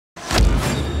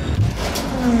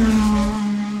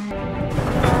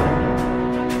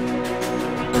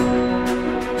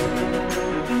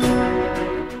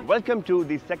Welcome to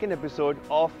the second episode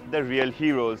of The Real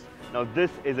Heroes. Now this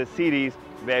is a series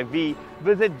where we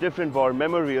visit different war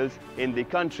memorials in the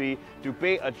country to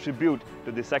pay a tribute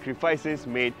to the sacrifices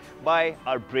made by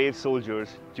our brave soldiers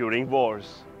during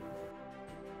wars.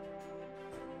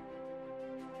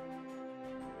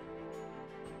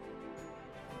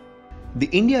 The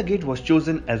India Gate was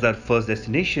chosen as our first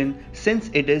destination since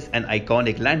it is an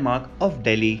iconic landmark of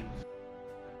Delhi.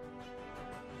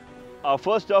 Our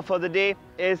first stop for the day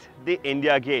is the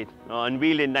India Gate.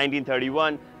 Unveiled in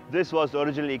 1931, this was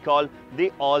originally called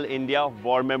the All India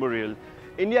War Memorial.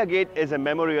 India Gate is a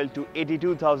memorial to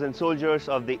 82,000 soldiers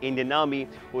of the Indian Army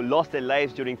who lost their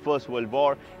lives during First World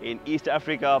War in East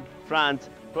Africa, France,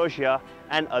 Prussia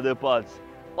and other parts.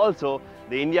 Also,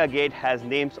 the India Gate has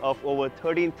names of over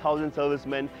 13,000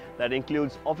 servicemen that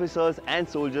includes officers and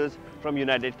soldiers from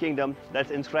United Kingdom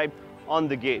that's inscribed on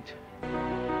the gate.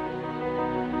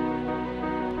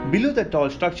 Below the tall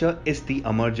structure is the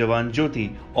Amar Jawan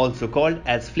Jyoti, also called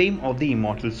as Flame of the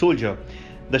Immortal Soldier.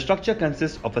 The structure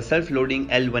consists of a self-loading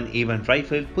L1A1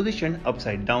 rifle positioned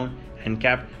upside down and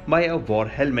capped by a war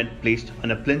helmet placed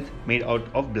on a plinth made out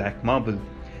of black marble.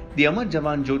 The Amar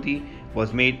Jawan Jyoti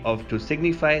was made to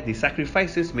signify the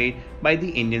sacrifices made by the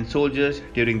Indian soldiers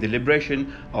during the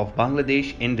liberation of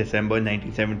Bangladesh in December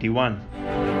 1971.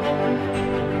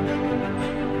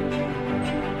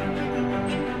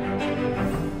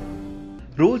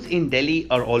 Roads in Delhi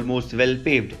are almost well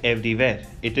paved everywhere.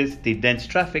 It is the dense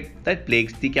traffic that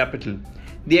plagues the capital.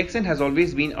 The Xcent has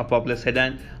always been a popular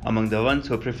sedan among the ones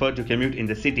who prefer to commute in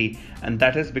the city, and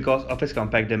that is because of its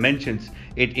compact dimensions.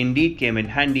 It indeed came in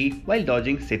handy while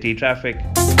dodging city traffic.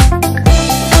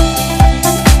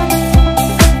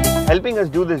 Helping us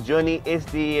do this journey is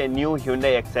the new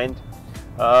Hyundai Xcent.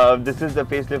 This is the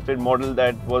facelifted model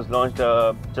that was launched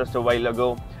just a while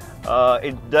ago.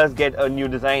 It does get a new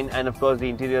design, and of course the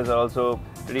interiors are also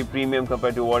pretty premium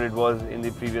compared to what it was in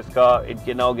the previous car. It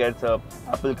now gets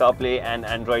Apple CarPlay and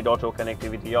Android Auto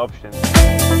connectivity options.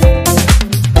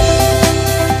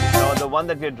 Now the one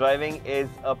that we are driving is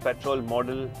a petrol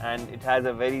model and it has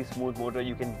a very smooth motor.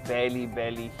 You can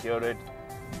barely hear it.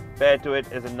 Paired to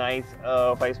it is a nice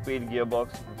 5-speed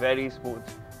gearbox, very smooth,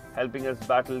 helping us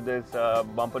battle this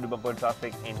bumper-to-bumper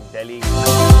traffic in Delhi.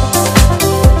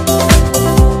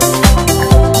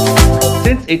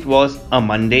 Since it was a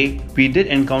Monday, we did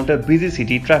encounter busy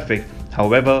city traffic.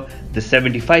 However, the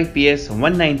 75 PS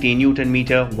 190 Nm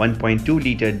 1.2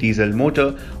 litre diesel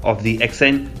motor of the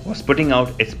Xcent was putting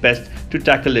out its best to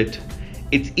tackle it.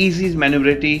 Its easy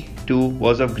maneuverability too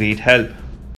was of great help.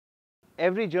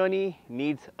 Every journey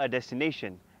needs a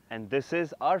destination, and this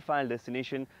is our final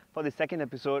destination for the second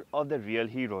episode of The Real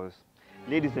Heroes.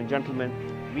 Ladies and gentlemen,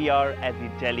 we are at the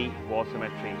Delhi War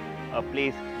Cemetery, a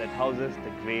place that houses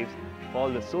the graves of all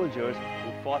the soldiers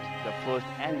who fought the First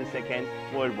and the Second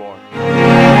World War.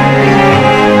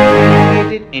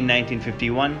 Created in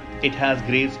 1951, it has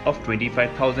graves of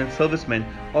 25,000 servicemen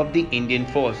of the Indian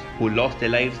force who lost their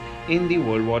lives in the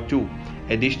World War II.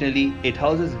 Additionally, it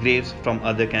houses graves from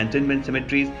other cantonment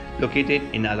cemeteries located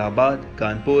in Allahabad,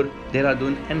 Kanpur,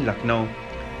 Dehradun and Lucknow.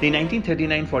 The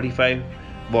 1939-45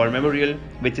 War Memorial,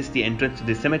 which is the entrance to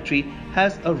the cemetery,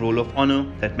 has a roll of honor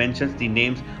that mentions the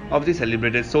names of the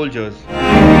celebrated soldiers.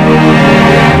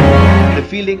 The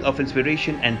feeling of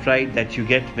inspiration and pride that you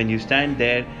get when you stand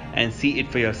there and see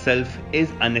it for yourself is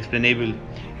unexplainable.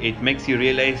 It makes you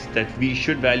realize that we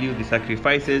should value the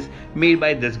sacrifices made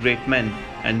by these great men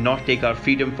and not take our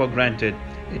freedom for granted.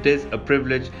 It is a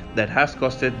privilege that has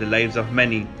costed the lives of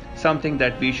many, something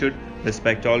that we should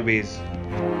respect always.